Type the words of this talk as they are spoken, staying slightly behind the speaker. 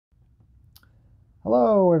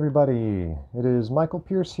Hello, everybody. It is Michael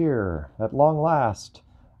Pierce here, at long last.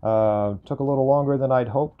 Took a little longer than I'd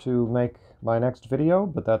hoped to make my next video,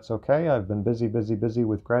 but that's okay. I've been busy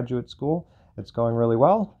with graduate school. It's going really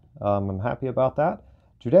well. I'm happy about that.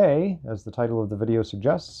 Today, as the title of the video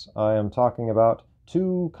suggests, I am talking about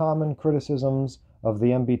two common criticisms of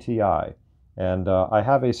the MBTI. And I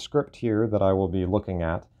have a script here that I will be looking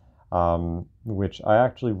at, which I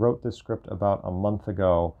actually wrote this script about a month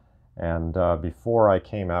ago. And before I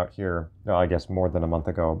came out here, I guess more than a month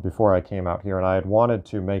ago, before I came out here, and I had wanted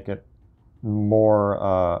to make it more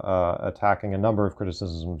attacking a number of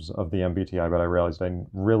criticisms of the MBTI, but I realized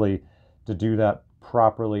to do that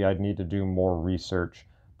properly, I'd need to do more research,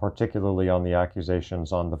 particularly on the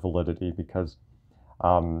accusations on the validity, because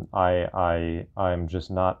I'm just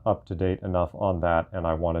not up to date enough on that, and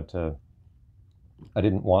I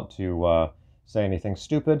didn't want to say anything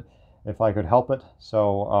stupid if I could help it.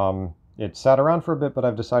 So it sat around for a bit, but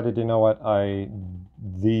I've decided, you know what,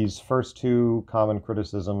 these first two common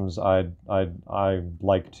criticisms, I'd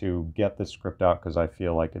like to get this script out because I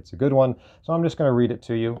feel like it's a good one. So I'm just going to read it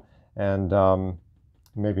to you and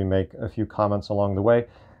maybe make a few comments along the way.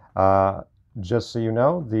 Just so you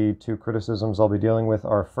know, the two criticisms I'll be dealing with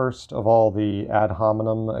are, first of all, the ad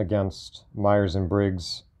hominem against Myers and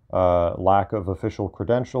Briggs' lack of official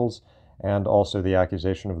credentials, and also the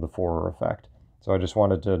accusation of the Forer effect. So I just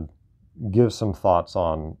wanted to give some thoughts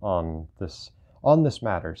on this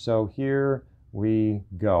matter. So here we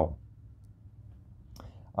go.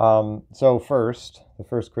 So the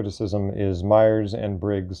first criticism is Myers and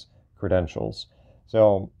Briggs credentials.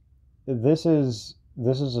 So this is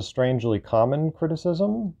a strangely common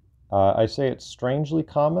criticism. I say it's strangely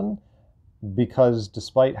common because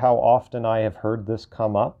despite how often I have heard this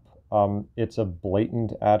come up, it's a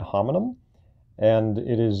blatant ad hominem, and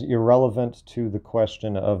it is irrelevant to the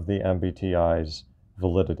question of the MBTI's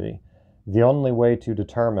validity. The only way to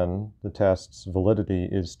determine the test's validity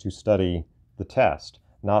is to study the test,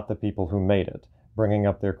 not the people who made it. Bringing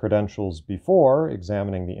up their credentials before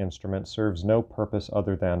examining the instrument serves no purpose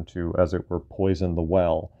other than to, as it were, poison the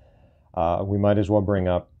well. We might as well bring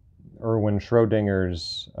up Erwin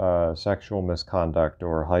Schrödinger's sexual misconduct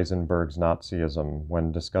or Heisenberg's Nazism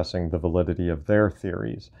when discussing the validity of their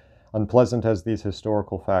theories. Unpleasant as these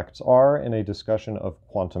historical facts are in a discussion of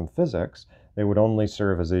quantum physics, they would only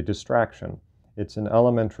serve as a distraction. It's an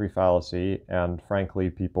elementary fallacy, and frankly,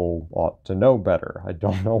 people ought to know better. I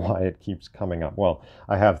don't know why it keeps coming up. Well,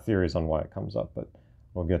 I have theories on why it comes up, but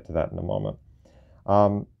we'll get to that in a moment.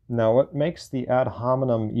 Now, what makes the ad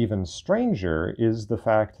hominem even stranger is the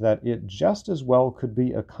fact that it just as well could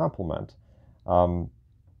be a compliment.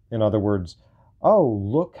 In other words, oh,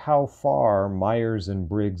 look how far Myers and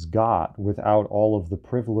Briggs got without all of the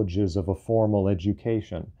privileges of a formal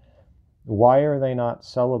education. Why are they not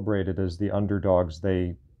celebrated as the underdogs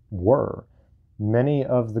they were? Many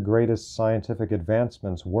of the greatest scientific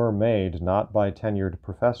advancements were made not by tenured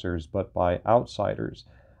professors, but by outsiders.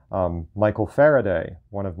 Michael Faraday,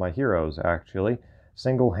 one of my heroes actually,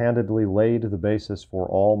 single-handedly laid the basis for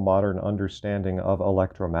all modern understanding of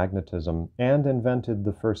electromagnetism and invented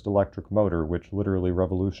the first electric motor, which literally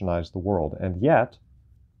revolutionized the world. And yet,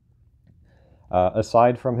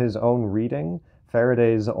 aside from his own reading,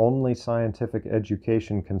 Faraday's only scientific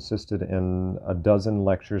education consisted in a dozen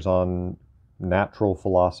lectures on natural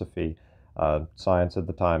philosophy, science at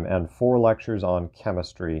the time, and 4 lectures on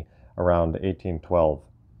chemistry around 1812.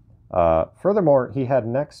 Furthermore, he had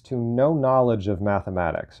next to no knowledge of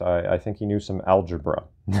mathematics. I think he knew some algebra,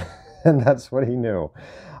 and that's what he knew.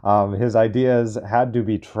 His ideas had to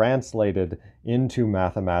be translated into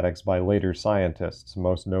mathematics by later scientists,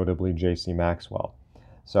 most notably J.C. Maxwell.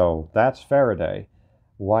 So that's Faraday.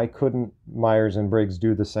 Why couldn't Myers and Briggs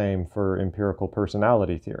do the same for empirical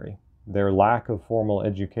personality theory? Their lack of formal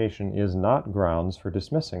education is not grounds for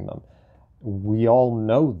dismissing them. We all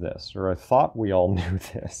know this, or I thought we all knew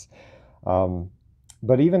this.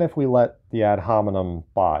 But even if we let the ad hominem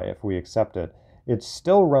by, if we accept it, it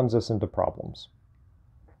still runs us into problems.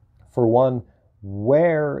 For one,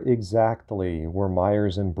 where exactly were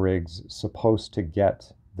Myers and Briggs supposed to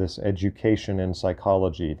get this education in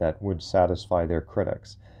psychology that would satisfy their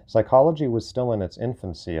critics? Psychology was still in its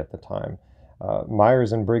infancy at the time.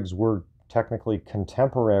 Myers and Briggs were technically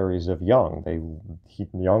contemporaries of Jung.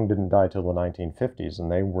 Jung didn't die till the 1950s, and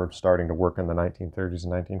they were starting to work in the 1930s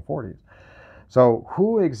and 1940s. So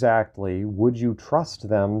who exactly would you trust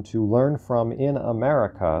them to learn from in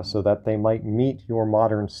America so that they might meet your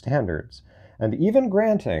modern standards? And even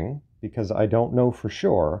granting, because I don't know for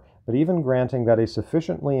sure, but even granting that a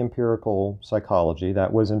sufficiently empirical psychology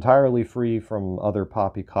that was entirely free from other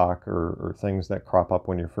poppycock or things that crop up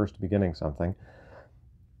when you're first beginning something,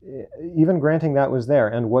 even granting that was there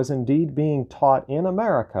and was indeed being taught in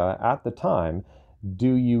America at the time,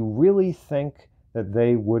 do you really think that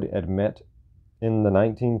they would admit in the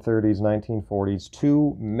 1930s, 1940s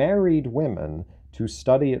to married women to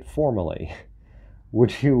study it formally?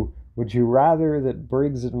 Would you rather that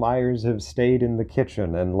Briggs and Myers have stayed in the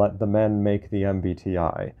kitchen and let the men make the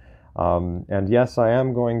MBTI? And yes, I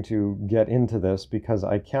am going to get into this because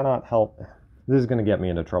I cannot help. This is going to get me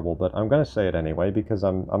into trouble, but I'm going to say it anyway because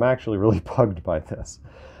I'm actually really bugged by this.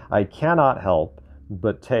 I cannot help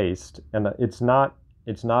but taste, and it's not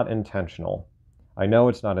intentional. I know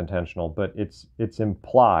it's not intentional, but it's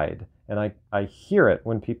implied, and I hear it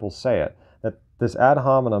when people say it, that this ad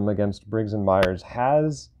hominem against Briggs and Myers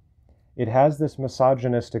has this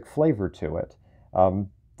misogynistic flavor to it.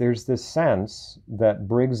 There's this sense that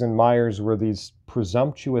Briggs and Myers were these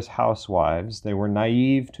presumptuous housewives. They were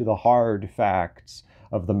naive to the hard facts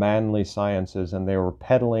of the manly sciences, and they were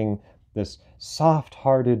peddling this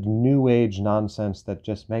soft-hearted new age nonsense that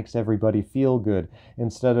just makes everybody feel good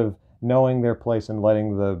instead of knowing their place and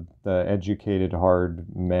letting the educated hard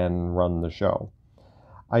men run the show.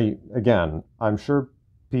 I'm sure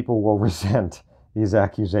people will resent these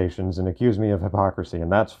accusations and accuse me of hypocrisy,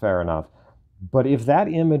 and that's fair enough. But if that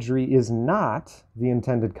imagery is not the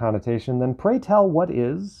intended connotation, then pray tell what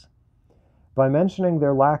is? By mentioning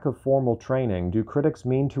their lack of formal training, do critics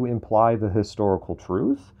mean to imply the historical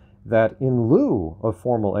truth that in lieu of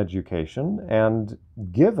formal education and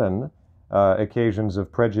given occasions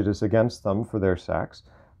of prejudice against them for their sex,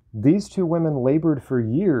 these two women labored for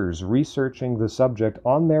years researching the subject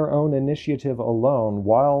on their own initiative alone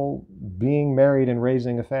while being married and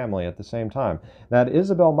raising a family at the same time? That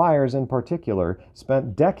Isabel Myers in particular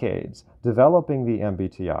spent decades developing the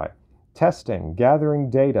MBTI, testing, gathering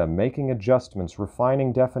data, making adjustments,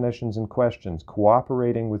 refining definitions and questions,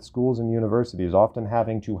 cooperating with schools and universities, often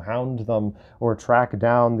having to hound them or track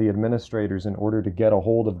down the administrators in order to get a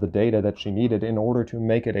hold of the data that she needed in order to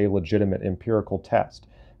make it a legitimate empirical test,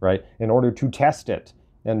 right? In order to test it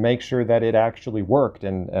and make sure that it actually worked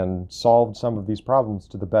and solved some of these problems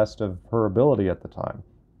to the best of her ability at the time.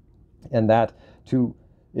 And that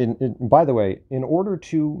by the way, in order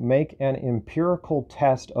to make an empirical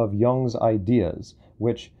test of Jung's ideas,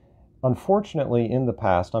 which unfortunately in the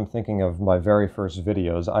past, I'm thinking of my very first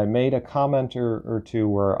videos, I made a comment or two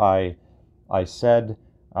where I said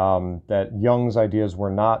that Jung's ideas were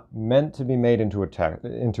not meant to be made into a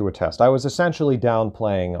test. I was essentially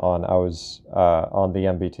downplaying on the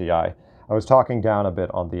MBTI. I was talking down a bit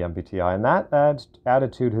on the MBTI, and that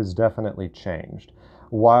attitude has definitely changed.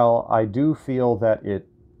 While I do feel that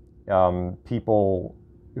people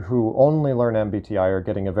who only learn MBTI are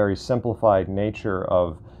getting a very simplified nature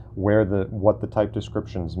of what the type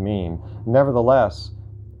descriptions mean, nevertheless,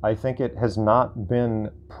 I think it has not been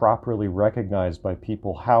properly recognized by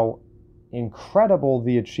people how incredible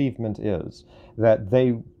the achievement is. That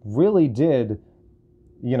they really did,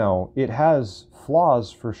 it has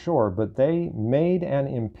flaws for sure, but they made an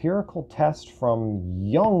empirical test from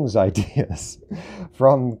Jung's ideas,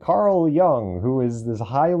 from Carl Jung, who is this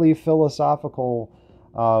highly philosophical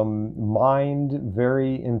mind,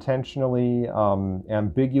 very intentionally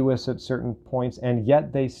ambiguous at certain points, and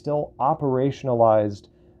yet they still operationalized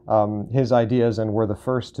his ideas and were the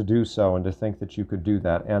first to do so and to think that you could do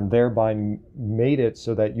that, and thereby made it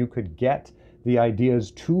so that you could get the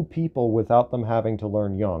ideas to people without them having to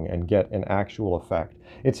learn Jung and get an actual effect.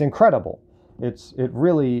 It's incredible. It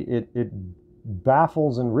really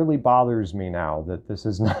baffles and really bothers me now that this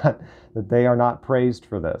is not, that they are not praised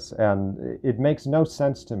for this. And it makes no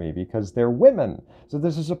sense to me because they're women. So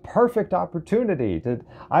this is a perfect opportunity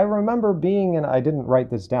I remember being I didn't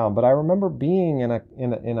write this down, but I remember being in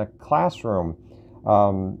a classroom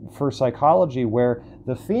for psychology where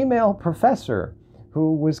the female professor,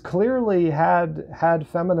 who was clearly had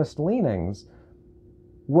feminist leanings,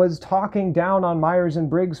 was talking down on Myers and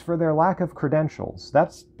Briggs for their lack of credentials.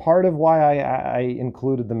 That's part of why I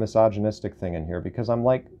included the misogynistic thing in here, because I'm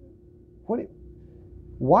like,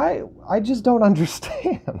 why? I just don't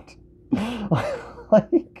understand.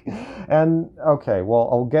 And okay, well,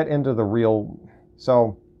 I'll get into the real.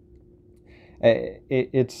 So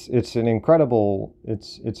it's incredible.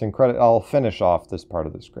 I'll finish off this part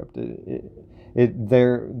of the script.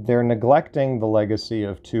 They're neglecting the legacy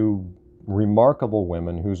of two remarkable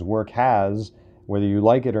women whose work has, whether you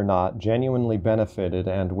like it or not, genuinely benefited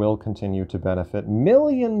and will continue to benefit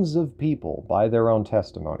millions of people by their own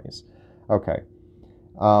testimonies. Okay.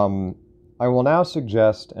 I will now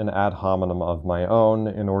suggest an ad hominem of my own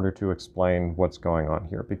in order to explain what's going on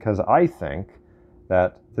here, because I think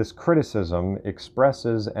that this criticism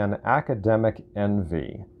expresses an academic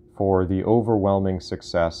envy for the overwhelming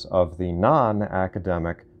success of the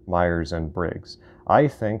non-academic Myers and Briggs. I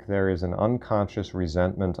think there is an unconscious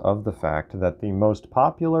resentment of the fact that the most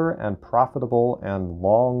popular and profitable and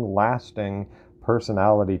long-lasting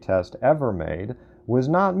personality test ever made was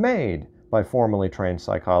not made by formally trained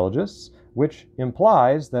psychologists, which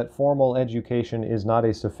implies that formal education is not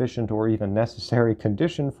a sufficient or even necessary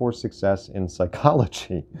condition for success in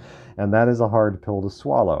psychology. And that is a hard pill to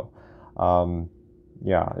swallow.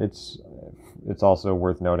 Yeah, it's also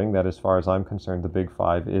worth noting that as far as I'm concerned, the Big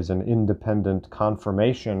Five is an independent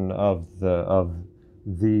confirmation of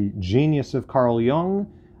the genius of Carl Jung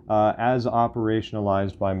as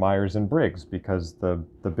operationalized by Myers and Briggs, because the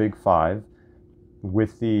Big Five,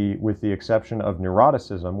 with the exception of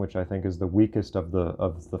neuroticism, which I think is the weakest of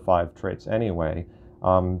the five traits anyway,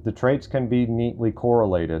 the traits can be neatly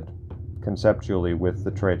correlated conceptually with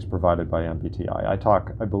the traits provided by MBTI.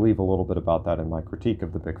 I believe, a little bit about that in my critique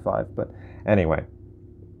of the Big Five, but anyway.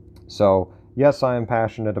 So, yes, I am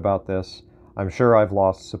passionate about this. I'm sure I've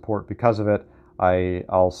lost support because of it.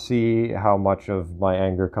 I'll see how much of my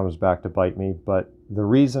anger comes back to bite me, but the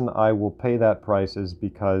reason I will pay that price is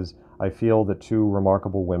because I feel that two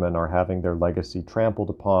remarkable women are having their legacy trampled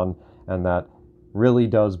upon, and that really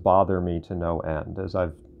does bother me to no end, as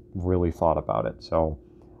I've really thought about it. So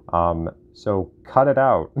cut it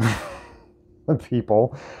out,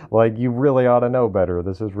 people. Like, you really ought to know better.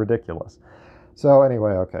 This is ridiculous. So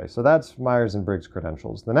anyway, okay, so that's Myers and Briggs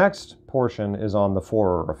credentials. The next portion is on the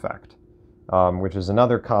Forer effect, which is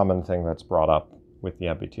another common thing that's brought up with the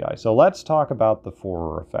MBTI. So let's talk about the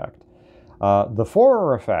Forer effect. The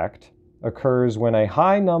Forer effect occurs when a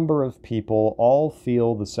high number of people all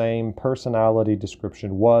feel the same personality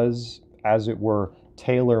description was, as it were,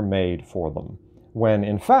 tailor-made for them, when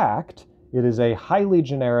in fact it is a highly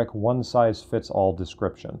generic one-size-fits-all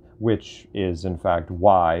description, which is in fact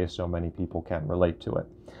why so many people can relate to it.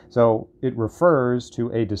 So it refers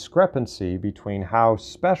to a discrepancy between how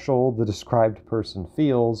special the described person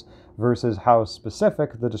feels versus how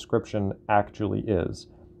specific the description actually is.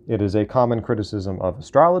 It is a common criticism of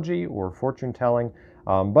astrology or fortune-telling,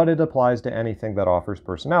 but it applies to anything that offers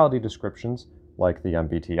personality descriptions, like the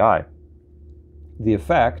MBTI. The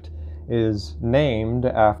effect is named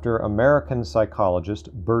after American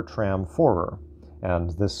psychologist Bertram Forer, and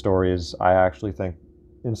this story is, I actually think,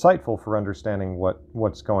 insightful for understanding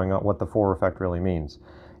what's going on, what the Forer effect really means.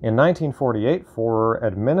 In 1948, Forer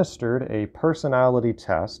administered a personality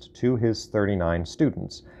test to his 39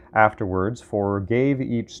 students. Afterwards, Forer gave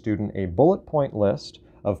each student a bullet point list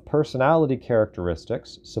of personality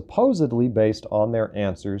characteristics supposedly based on their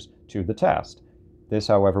answers to the test. This,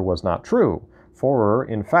 however, was not true. Forer,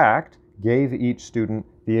 in fact, gave each student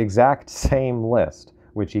the exact same list,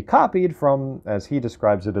 which he copied from, as he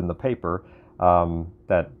describes it in the paper,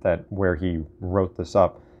 where he wrote this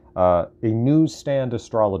up, a newsstand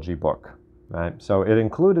astrology book. Right? So it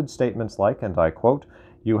included statements like, and I quote,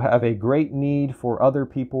 "You have a great need for other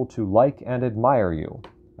people to like and admire you.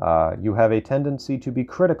 You have a tendency to be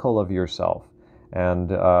critical of yourself,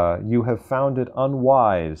 and you have found it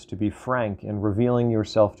unwise to be frank in revealing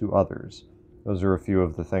yourself to others." Those are a few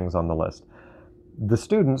of the things on the list. The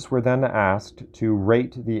students were then asked to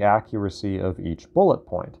rate the accuracy of each bullet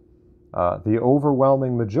point. The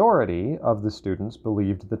overwhelming majority of the students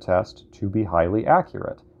believed the test to be highly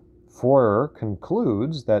accurate. Forer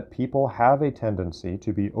concludes that people have a tendency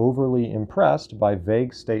to be overly impressed by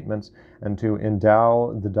vague statements and to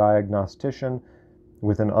endow the diagnostician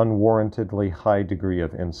with an unwarrantedly high degree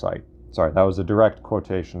of insight. Sorry, that was a direct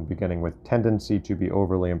quotation beginning with "tendency to be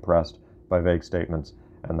overly impressed by vague statements,"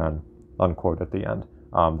 and then unquote at the end.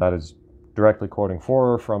 That is directly quoting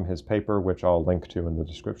Forer from his paper, which I'll link to in the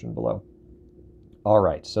description below. All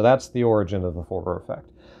right, so that's the origin of the Forer effect.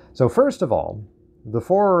 So first of all, the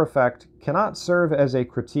Forer effect cannot serve as a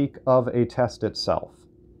critique of a test itself,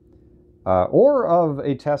 or of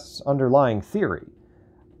a test's underlying theory,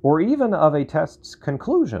 or even of a test's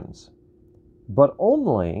conclusions, but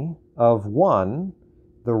only of one,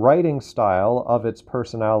 the writing style of its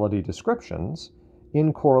personality descriptions,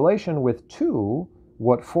 in correlation with two,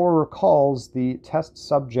 what Forer calls the test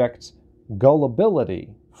subject's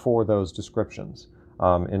gullibility for those descriptions.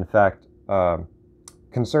 In fact,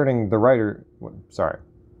 concerning the writer, sorry,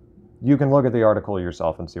 you can look at the article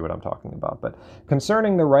yourself and see what I'm talking about, but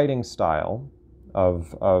concerning the writing style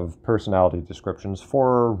of personality descriptions,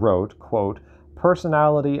 Forer wrote, quote,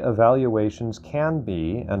 Personality evaluations can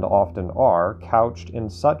be, and often are, couched in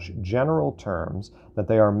such general terms that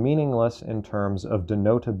they are meaningless in terms of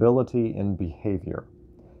denotability in behavior."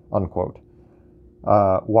 Unquote.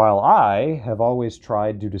 While I have always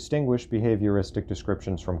tried to distinguish behavioristic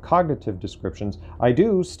descriptions from cognitive descriptions, I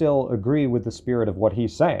do still agree with the spirit of what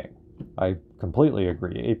he's saying. I completely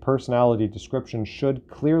agree. A personality description should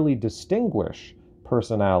clearly distinguish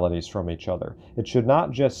personalities from each other. It should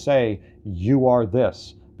not just say, "you are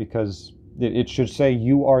this," because it should say,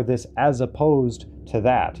 "you are this as opposed to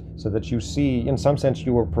that," so that you see, in some sense,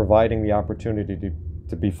 you are providing the opportunity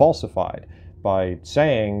to be falsified by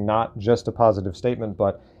saying not just a positive statement,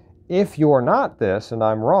 but if you're not this and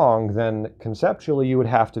I'm wrong, then conceptually you would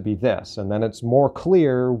have to be this. And then it's more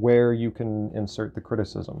clear where you can insert the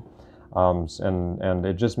criticism. And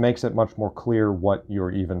it just makes it much more clear what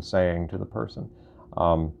you're even saying to the person.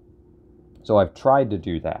 So I've tried to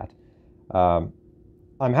do that.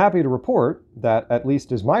 I'm happy to report that, at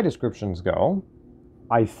least as my descriptions go,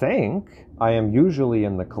 I think I am usually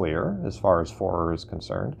in the clear as far as Forer is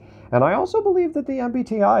concerned. And I also believe that the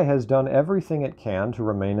MBTI has done everything it can to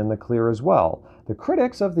remain in the clear as well. The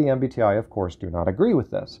critics of the MBTI, of course, do not agree with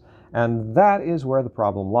this. And that is where the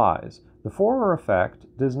problem lies. The Forer effect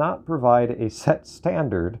does not provide a set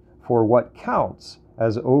standard for what counts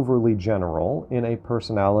as overly general in a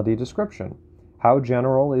personality description. How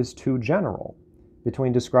general is too general?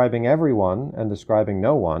 Between describing everyone and describing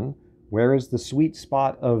no one, where is the sweet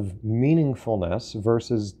spot of meaningfulness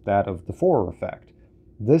versus that of the Forer effect?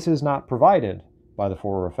 This is not provided by the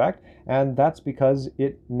Forer effect, and that's because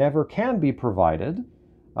it never can be provided.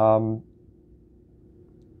 Pardon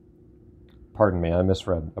me, I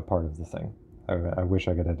misread a part of the thing. I wish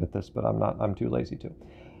I could edit this, but I'm too lazy to.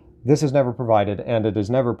 This is never provided, and it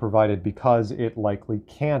is never provided because it likely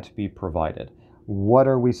can't be provided. What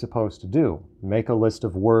are we supposed to do? Make a list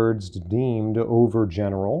of words deemed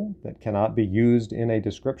overgeneral that cannot be used in a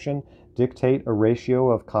description, dictate a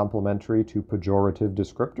ratio of complementary to pejorative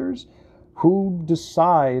descriptors? Who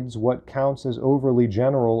decides what counts as overly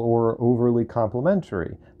general or overly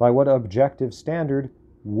complementary? By what objective standard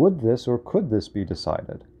would this or could this be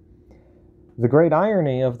decided? The great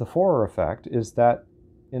irony of the Forer effect is that,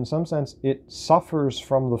 in some sense, it suffers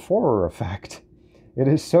from the Forer effect. It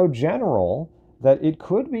is so general that it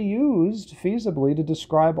could be used feasibly to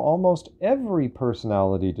describe almost every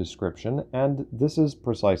personality description, and this is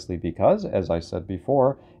precisely because, as I said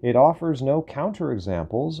before, it offers no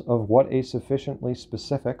counterexamples of what a sufficiently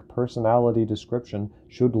specific personality description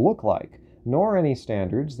should look like, nor any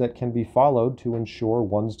standards that can be followed to ensure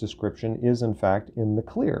one's description is in fact in the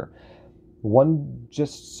clear. One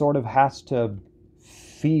just sort of has to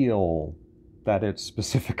feel that it's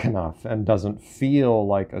specific enough and doesn't feel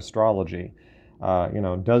like astrology.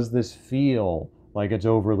 Does this feel like it's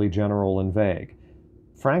overly general and vague?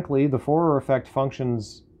 Frankly, the Forer effect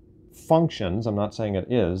functions, I'm not saying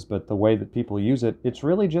it is, but the way that people use it, it's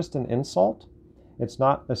really just an insult. It's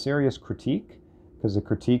not a serious critique, because a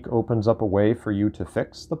critique opens up a way for you to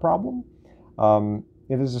fix the problem.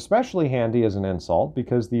 It is especially handy as an insult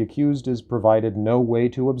because the accused is provided no way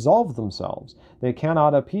to absolve themselves. They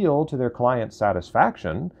cannot appeal to their client's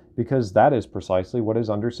satisfaction because that is precisely what is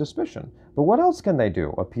under suspicion. But what else can they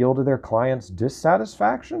do? Appeal to their client's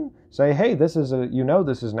dissatisfaction? Say, hey, this is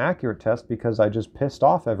an accurate test because I just pissed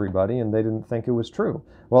off everybody and they didn't think it was true.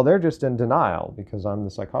 Well, they're just in denial because I'm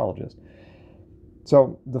the psychologist.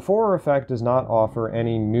 So the Forer effect does not offer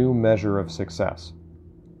any new measure of success.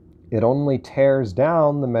 It only tears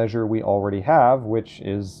down the measure we already have, which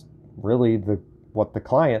is really what the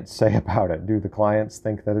clients say about it. Do the clients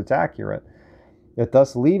think that it's accurate? It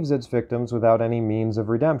thus leaves its victims without any means of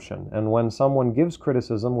redemption, and when someone gives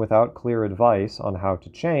criticism without clear advice on how to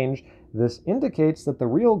change, this indicates that the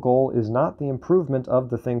real goal is not the improvement of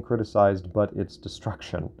the thing criticized, but its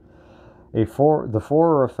destruction. The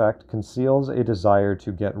Forer effect conceals a desire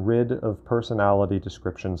to get rid of personality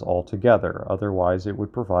descriptions altogether. Otherwise, it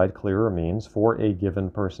would provide clearer means for a given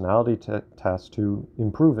personality test to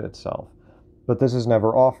improve itself. But this is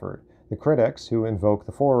never offered. The critics who invoke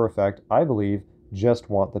the Forer effect, I believe, just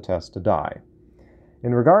want the test to die.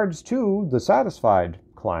 In regards to the satisfied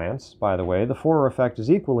clients, by the way, the Forer effect is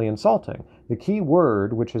equally insulting. The key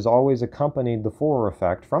word, which has always accompanied the Forer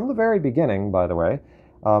effect from the very beginning, by the way,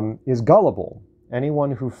 is gullible.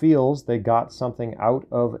 Anyone who feels they got something out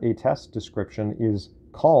of a test description is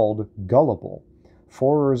called gullible.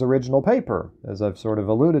 Forer's original paper, as I've sort of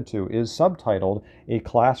alluded to, is subtitled A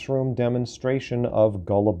Classroom Demonstration of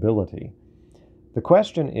Gullibility. The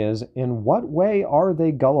question is, in what way are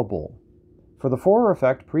they gullible? For the Forer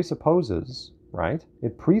effect presupposes right?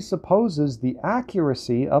 It presupposes the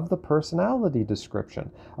accuracy of the personality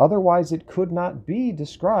description. Otherwise, it could not be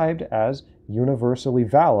described as universally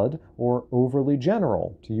valid or overly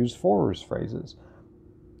general, to use Forer's phrases.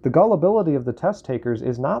 The gullibility of the test takers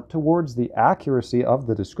is not towards the accuracy of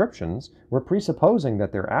the descriptions. We're presupposing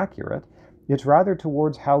that they're accurate. It's rather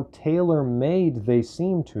towards how tailor-made they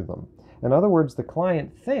seem to them. In other words, the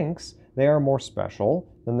client thinks they are more special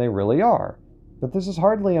than they really are. But this is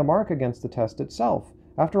hardly a mark against the test itself.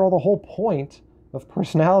 After all, the whole point of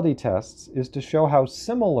personality tests is to show how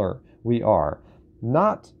similar we are,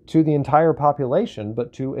 not to the entire population,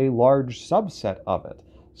 but to a large subset of it.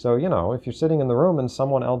 So, if you're sitting in the room and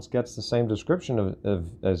someone else gets the same description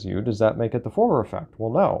as you, does that make it the Forer effect?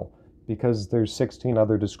 Well, no, because there's 16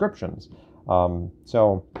 other descriptions.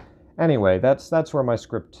 So, anyway, that's where my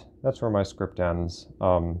script ends.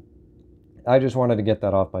 I just wanted to get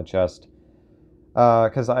that off my chest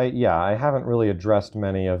because I haven't really addressed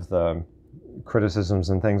many of the criticisms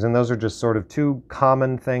and things, and those are just sort of two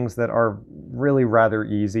common things that are really rather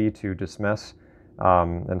easy to dismiss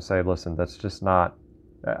and say, listen, that's just not.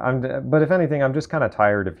 But if anything, I'm just kind of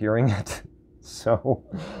tired of hearing it. So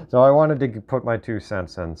I wanted to put my 2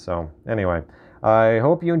 cents in. So anyway, I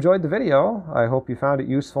hope you enjoyed the video. I hope you found it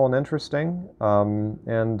useful and interesting.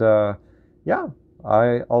 Yeah,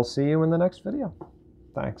 I'll see you in the next video.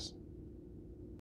 Thanks.